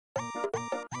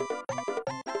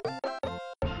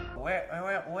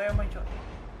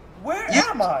Where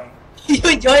am I?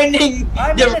 You joining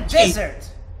I'm the in a race. desert.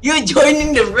 You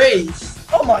joining the race.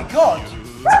 Oh my god.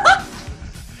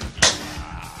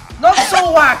 Not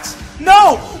Soul Wax.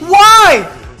 No. Why?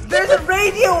 There's a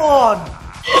radio on.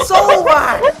 Soul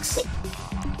Wax.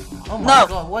 Oh my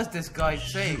god. What's this guy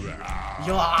saying?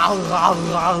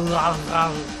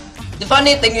 The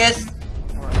funny thing is,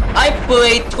 I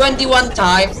played 21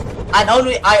 times and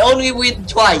I only win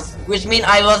twice, which means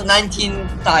I lost 19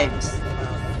 times.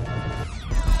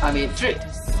 I mean 3,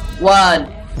 1,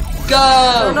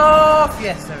 go! Turn off!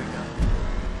 Yes, there we go.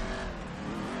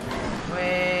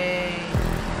 Wait.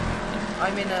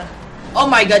 I'm in a... Oh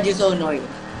my god, you're so annoying.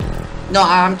 No,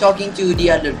 I'm talking to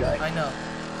the other guy. I know.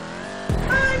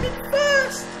 I'm in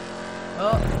first!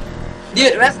 Oh.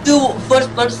 Dude, let's do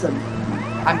first person.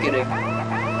 I'm kidding.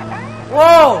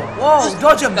 Whoa! Whoa!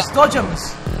 Dodgems!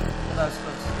 Dodgems! That was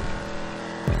close.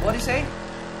 What do you say?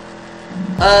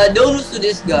 Don't lose to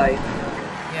this guy.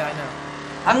 Yeah, I know.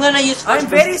 I'm gonna use first I'm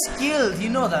person. very skilled, you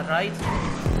know that, right?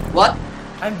 What?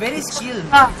 I'm very skilled.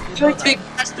 You literally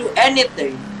crash through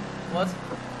anything. What?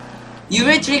 You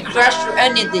literally crash through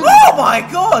anything. Oh my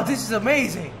god, this is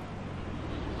amazing!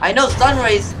 I know Stun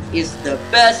Race is the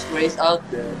best race out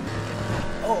there.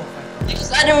 Oh my god.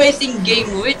 This other racing game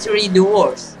literally the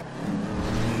worst.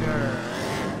 Sure.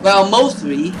 Well,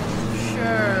 mostly.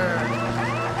 Sure.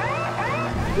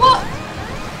 What?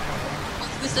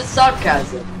 What's the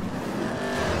sarcasm?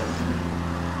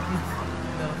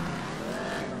 No.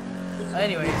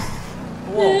 Anyways.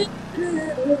 Whoa.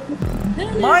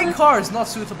 My car is not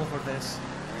suitable for this.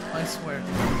 I swear.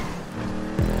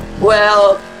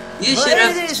 Well, you But should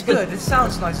have. it is good. It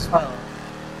sounds nice as well.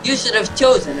 You should have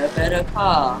chosen a better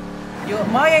car.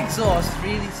 My exhaust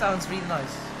really sounds really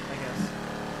nice, I guess.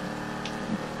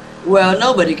 Well,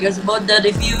 nobody cares about that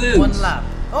if you lose. One lap.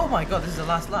 Oh my god, this is the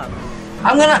last lap.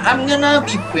 I'm gonna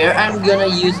be fair. I'm gonna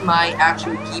use my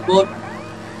actual keyboard.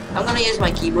 I'm gonna use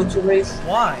my keyboard to race.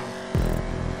 Why?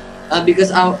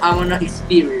 Because I wanna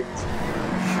experience.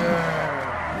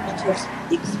 Sure. Just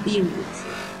experience.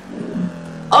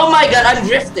 Oh my god, I'm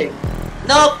drifting.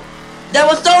 No, that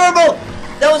was horrible.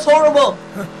 That was horrible.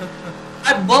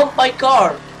 I bumped my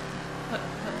car.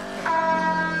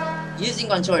 Using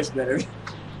controller is better.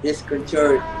 This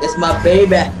controller is my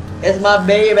baby. It's my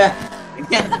baby.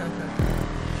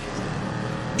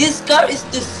 This car is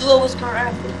the slowest car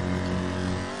ever.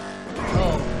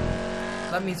 Oh.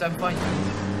 That means I'm fine.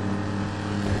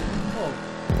 Oh.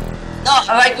 No,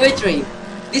 I like victory.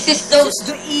 This is so. This is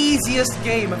the easiest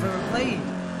game I've ever played.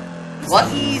 What?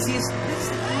 This is the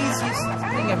easiest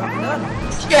thing I've ever done.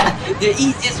 Yeah, the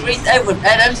easiest race ever,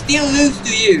 and I'm still losing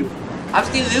to you. I'm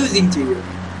still losing to you.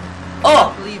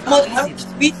 Oh, believe I'm how about easy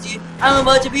to beat you. I'm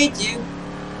about to beat you.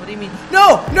 What do you mean?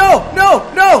 No! No! No!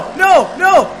 No! No!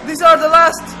 No! These are the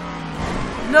last.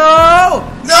 No!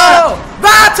 No!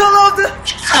 Battle of the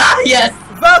Yes.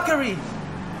 Valkyrie.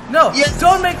 No! Yes.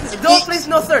 Don't please,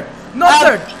 no third. Not I'll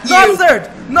third. beat Not you. third.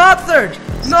 Not third.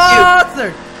 Not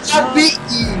third. I beat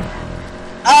you.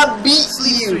 I beat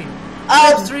you. Slipstream.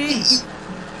 I Slipstream. beat.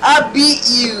 I beat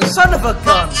you. Son of a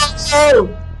gun.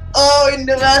 Oh, in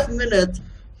the last minute.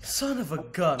 Son of a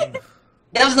gun.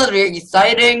 That was not very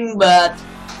exciting, but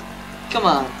come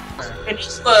on.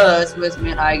 Finish first, which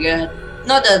means I get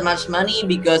not that much money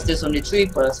because there's only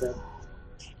 3%.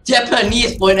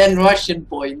 Japanese point and Russian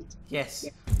point. Yes.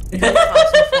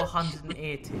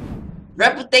 1,480.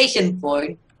 Reputation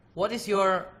point. What is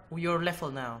your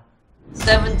level now?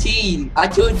 17. I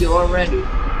told you already.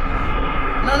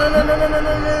 No.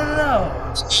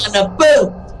 And a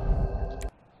boom.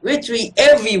 Literally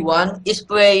everyone is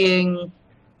playing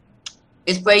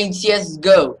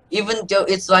CS:GO, even though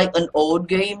it's like an old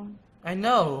game. I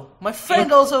know. My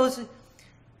friend also is.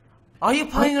 Are you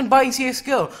planning on buying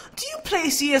CS:GO? Do you play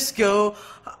CS:GO?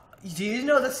 Do you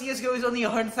know that CS:GO is only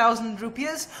 100,000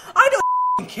 rupees? I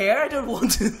don't care. I don't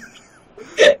want to.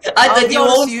 I'll be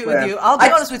honest with you. I'll be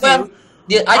honest with you.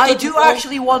 I do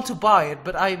actually want to buy it,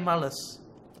 but I'm malice.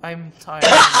 I'm tired.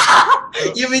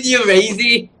 You mean you're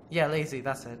lazy? Yeah, lazy.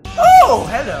 That's it. Oh,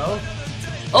 hello.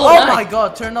 Oh, Oh nice. my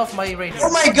god, turn off my radio. Oh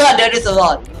my god, that is a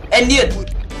lot. And dude,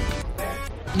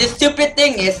 the stupid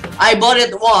thing is, I bought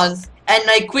it once and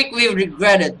I quickly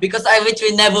regret it because I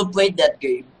literally never played that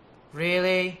game.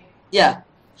 Really? Yeah.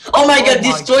 Oh my god,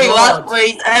 my destroy God. last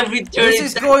place every turn. This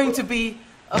is going to be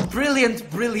a brilliant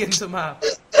map.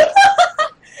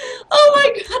 Oh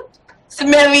my god.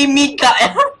 Smelly Mika.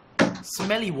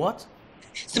 Smelly what?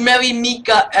 Smelly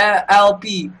Mika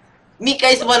LP. Mika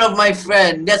is one of my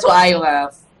friends. That's why I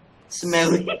laugh.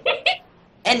 Smelly.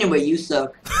 Anyway, you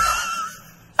suck.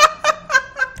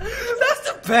 That's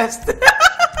the best.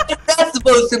 That that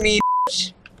supposed to mean?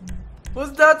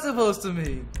 What's that supposed to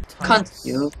mean?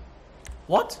 Continue.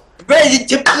 What? Ready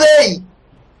to play!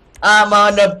 I'm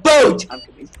on a boat! I'm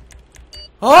kidding.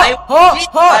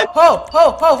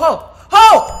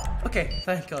 Okay,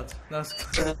 thank God. That was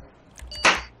good.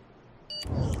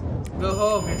 Go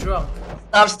home, you're drunk.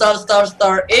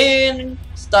 Star in.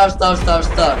 Star.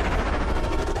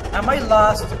 Am I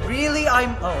last? Really?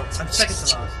 I'm second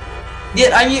to last.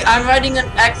 Yeah, I'm riding an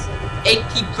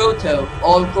X80 Proto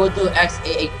or Proto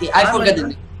X80. I forgot the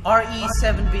name.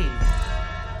 RE7B.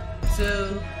 2,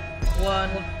 1,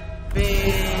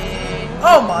 big.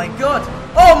 Oh my God!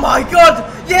 Oh my God!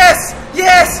 Yes!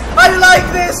 Yes! I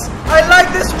like this! I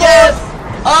like this one! Yes!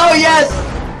 Oh yes!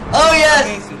 Oh yes!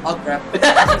 Okay. Oh crap. This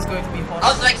is going to be hot. I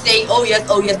was like saying oh yes,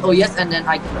 oh yes, oh yes, and then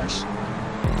I crashed.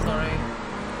 Sorry.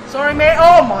 Sorry, mate.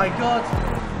 Oh my God.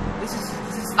 This is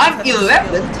I'm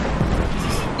 11th.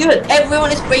 Dude,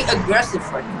 everyone is playing aggressive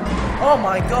right now. Oh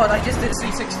my God, I just did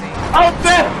 360. Oh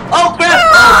crap! Oh crap!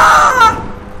 Ah!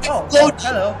 Oh, Explode.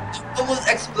 hello. Almost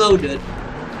exploded.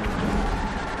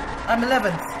 I'm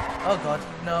 11th. Oh God,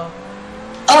 no.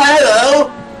 Oh hello!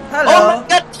 Hello. Oh my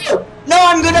God! No,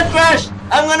 I'm gonna crash!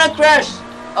 I'm gonna crash!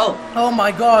 Oh. Oh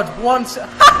my God, once.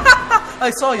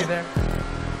 I saw you there.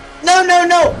 No!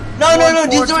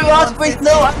 This is last place.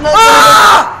 No, I'm not.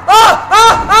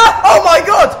 Oh my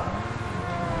God!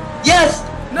 Yes!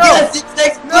 No! Yes, it's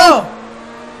explode! No!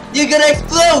 You're gonna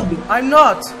explode! I'm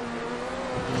not!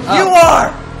 Oh. You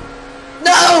are!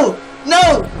 No!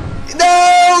 No!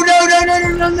 Oh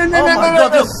my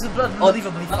God, this is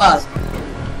unbelievably fast.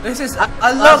 This is,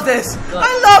 I love this!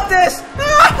 I love this!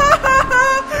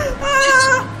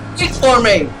 It's for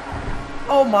me!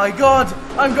 Oh my God,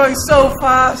 I'm going so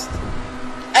fast!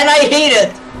 And I hate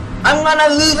it! I'm gonna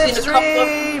lose in a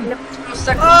Slipstream! couple of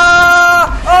seconds.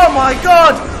 Oh my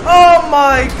God! Oh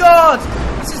my God!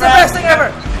 This is the best thing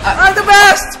ever! I'm the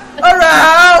best!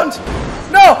 Around!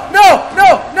 No!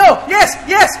 Yes!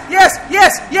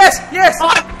 Oh,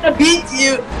 I'm gonna beat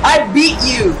you! I beat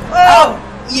you! Oh. I'll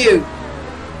beat you!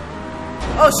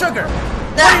 Oh, sugar!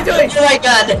 What are you doing? Oh my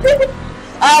God!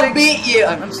 I'll beat you!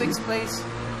 I'm 6th place.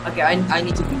 Okay, I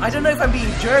need to beat you. I don't know if I'm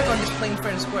being jerk or just playing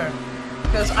fair and square.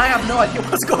 Because I have no idea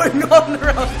what's going on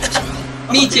around.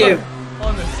 Me too.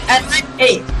 Honest. And I'm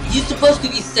 8. You're supposed to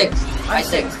be 6. I'm I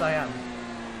think. 6th, I am.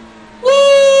 Woo!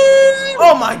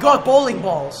 Oh my God, bowling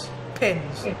balls.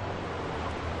 Pins.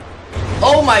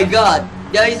 Oh my God!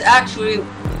 There is actually.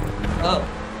 Oh.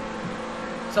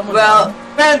 Someone Well, died.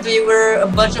 apparently we're a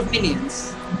bunch of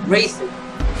minions. Racing.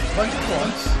 Bunch of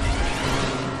clones.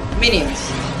 Minions.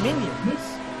 Minions.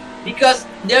 Because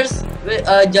there's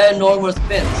ginormous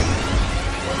spins.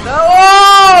 No!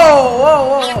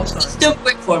 Whoa! It's Sorry. too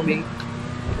quick for me.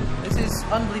 This is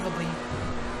unbelievably.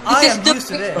 This I is am too used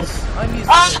to quick this. for me. I'm used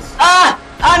to this.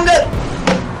 I'm good!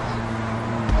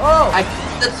 Oh! I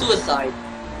committed suicide.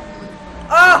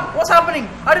 What's happening?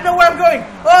 I don't know where I'm going.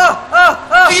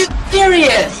 Are you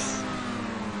serious?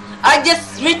 I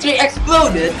just literally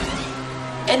exploded.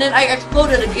 And then I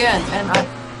exploded again. And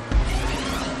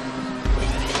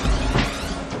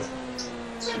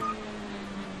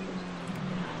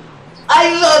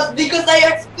I lost because I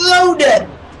exploded!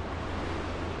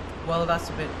 Well, that's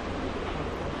a bit.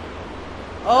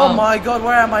 Oh my God,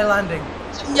 where am I landing?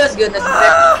 I'm just gonna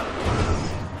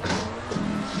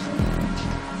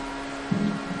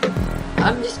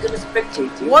I'm just gonna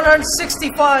spectate you.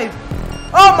 165.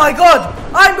 Oh my God,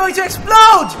 I'm going to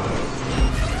explode!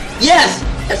 Yes!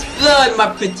 Explode, my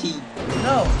pretty!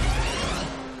 No.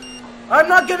 I'm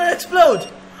not gonna explode.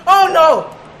 Oh no!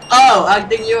 Oh, I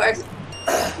think you're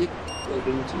exploding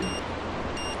too.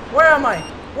 Where am I?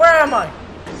 Where am I?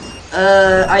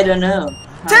 I don't know.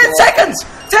 10 seconds!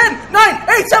 10, 9,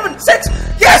 8, 7, 6!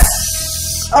 Yes!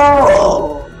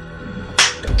 Oh!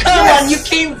 Come Yes! on, you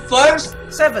came first?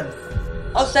 7th.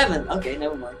 Oh, 7. Okay,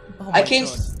 never mind. Oh I my came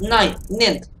God.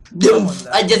 9th. Doof.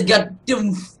 I just got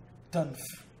doof. Done.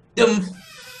 Doof.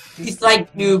 It's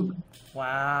like noob.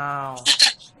 Wow.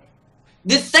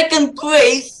 The second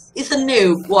place is a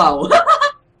noob. Wow.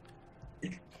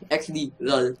 XD.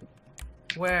 Lol.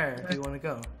 Where do you want to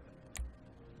go?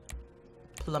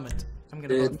 Plummet. I'm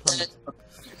gonna go plummet.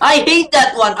 I hate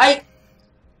that one.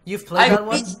 You've played that I've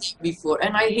one? played it before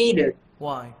and I hate it.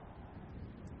 Why?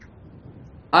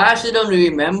 I actually don't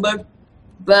remember,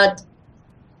 but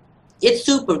it's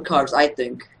supercars, I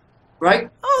think, right?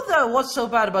 Oh, what's so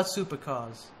bad about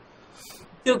supercars?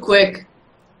 Too quick.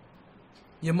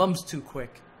 Your mum's too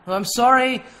quick. I'm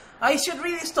sorry. I should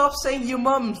really stop saying your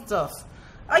mum stuff.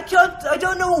 I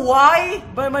don't know why,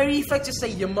 but my reflex just say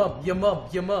your mum.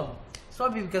 It's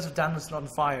probably because of Daniel's not on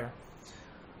fire.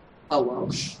 Oh wow.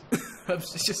 I'm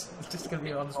just gonna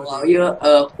be honest with Wow, you. you're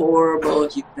a horrible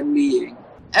human being.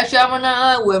 Actually, I'm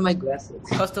gonna wear my glasses.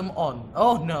 Custom on.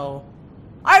 Oh no.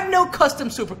 I have no custom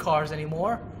supercars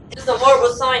anymore. It's a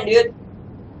horrible sign, dude.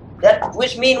 That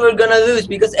which means we're gonna lose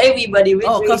because everybody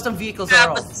literally custom vehicles are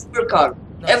have a off. supercar.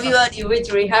 No, Everybody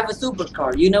literally have a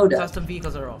supercar. You know that. Custom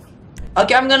vehicles are off.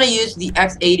 Okay, I'm gonna use the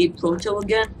X80 Proto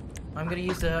again. I'm gonna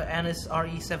use the Anis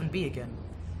RE7B again.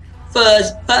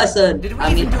 First person. Did we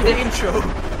even do the intro?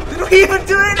 Did we even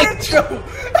do an intro?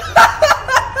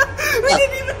 We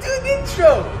didn't even do an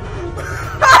intro.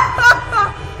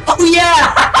 Oh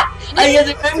yeah! I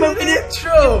just remember the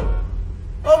intro.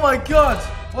 Oh my god.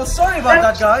 Well, sorry about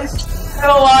that, guys.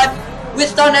 Hello, what? With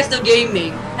StarNexter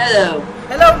Gaming. Hello.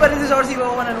 Hello, everybody. This is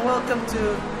RT01 and welcome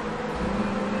to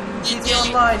GTA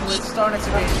Online with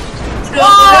StarNexter Gaming.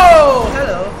 Whoa!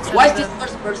 Hello. Why is this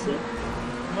first person?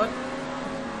 What?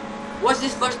 What's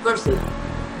this first person?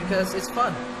 Because it's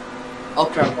fun. Oh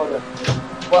crap, hold on.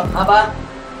 What? Apa?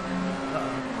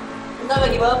 Kita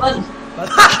lagi balapan.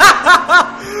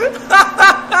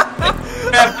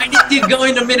 I need to go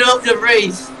in the middle of the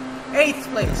race. 8th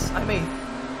place. I'm 8th.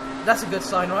 That's a good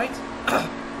sign, right?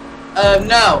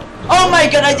 No. Oh my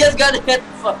god, I just got hit.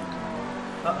 Fuck.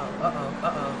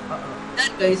 That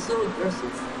guy is so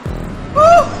aggressive.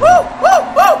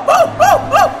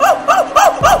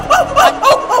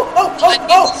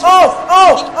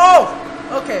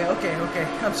 Okay.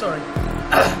 I'm sorry.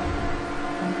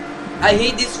 I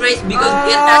hate this race because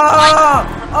it has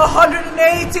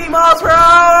 180 miles per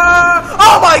hour.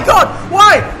 Oh my god!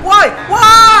 Why?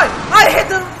 I hit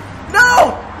the.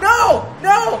 No!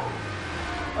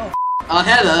 Oh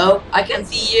hello, I can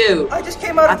see you. I just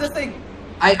came out of the thing.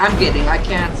 I'm kidding, I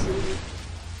can't see you.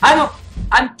 I'm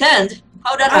 10th.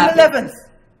 How that I'm happen? 11th.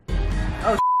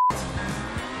 Oh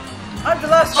I'm the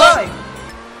last guy.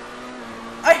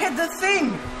 I hit the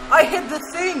thing.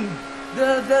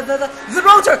 The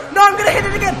rotor. No, I'm gonna hit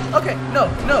it again. Okay, no.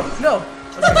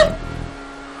 Okay.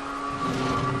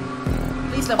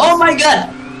 Please let me. Oh my god!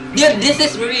 Dude, this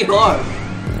is really hard.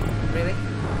 Really?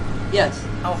 Yes.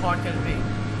 How hard can it be?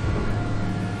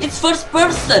 It's first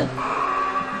person.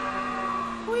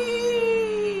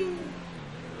 Whee!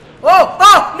 Oh!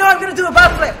 No, I'm gonna do a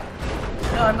backflip.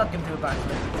 No, I'm not gonna do a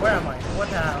backflip. Where am I? What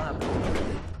the hell happened?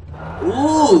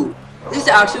 Ooh, this is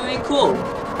actually really cool.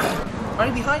 Are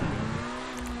you behind me?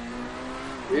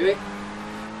 Really?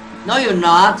 No, you're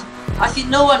not. I see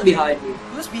no one behind me.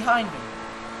 Who's behind me?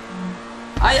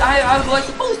 How was I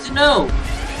supposed to know?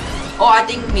 Oh, I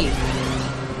think me.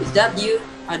 Is that you?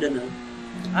 I don't know.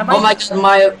 Am my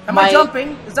god, Am I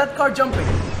jumping? Is that car jumping?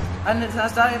 And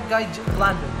has that guy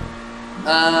landed?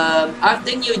 I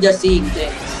think you're just seeing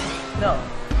things. No.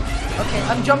 Okay,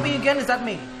 I'm jumping again. Is that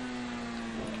me?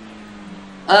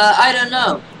 I don't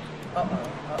know.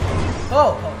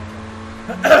 Oh.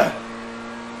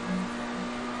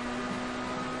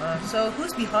 So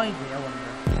who's behind me? I wonder.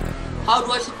 How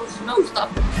do I supposed to know? Stop.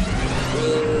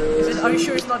 Are you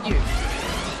sure it's not you?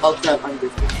 Oh crap, I'm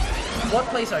good. What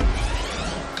place are you?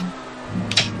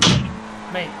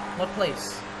 Mate, what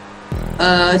place?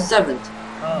 7th.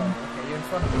 Oh, okay, you're in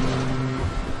front of me.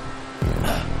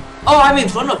 Oh, I'm in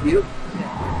front of you.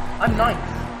 Yeah. I'm 9th.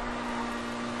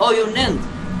 Oh, you're 9th.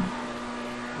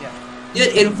 Yeah.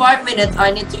 Dude, in 5 minutes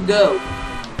I need to go.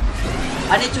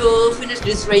 I need to finish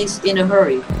this race in a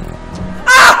hurry.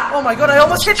 Ah! Oh my god, I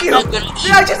almost hit you! Did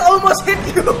I just almost hit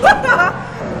you?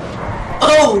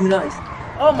 Oh, nice.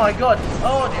 Oh my god.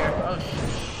 Oh dear. Oh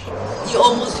shit. You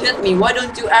almost hit me. Why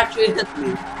don't you actually hit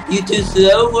me? You too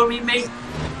slow for me, mate?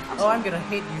 Oh, I'm gonna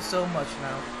hate you so much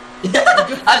now.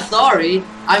 I'm sorry.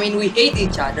 I mean, we hate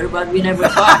each other, but we never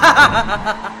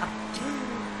fight.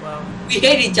 Well, we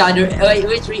hate each other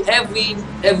literally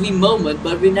every moment,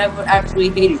 but we never actually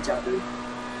hate each other.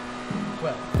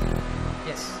 well,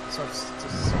 yes, sort of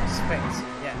space.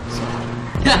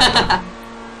 Yeah.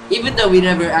 Even though we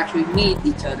never actually meet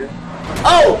each other.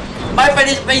 Oh! My friend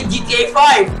is playing GTA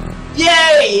 5!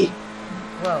 Yay!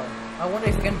 Well, I wonder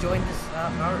if you can join this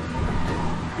hour.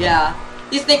 Yeah.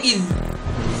 This thing is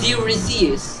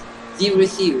Zeresius.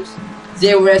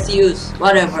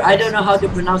 Whatever. I don't know how to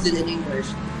pronounce it in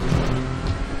English.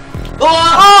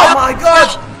 Oh my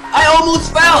god! I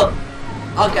almost fell!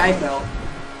 Okay, I fell.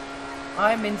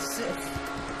 I'm in 6th.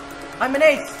 I'm in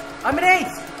 8th.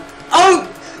 Oh!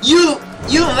 You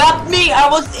lapped me! I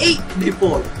was 8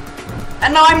 before.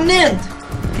 And now I'm 9th!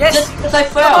 Yes! Just because I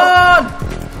fell! Come on!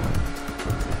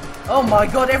 Oh my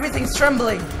god, everything's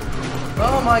trembling!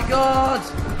 Oh my god!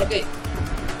 Okay.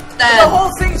 The whole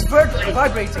thing's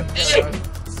vibrating! 8,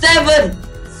 7,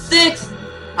 6!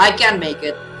 I can't make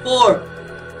it. 4,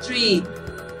 3,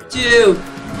 2,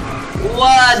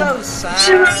 1.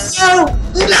 So sad.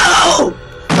 No!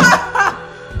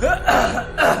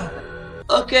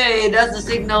 Okay, that's the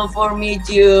signal for me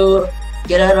to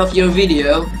get out of your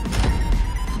video.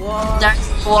 What? Thanks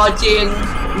for watching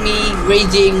me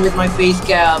raging with my face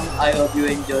cam. I hope you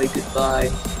enjoy. Goodbye.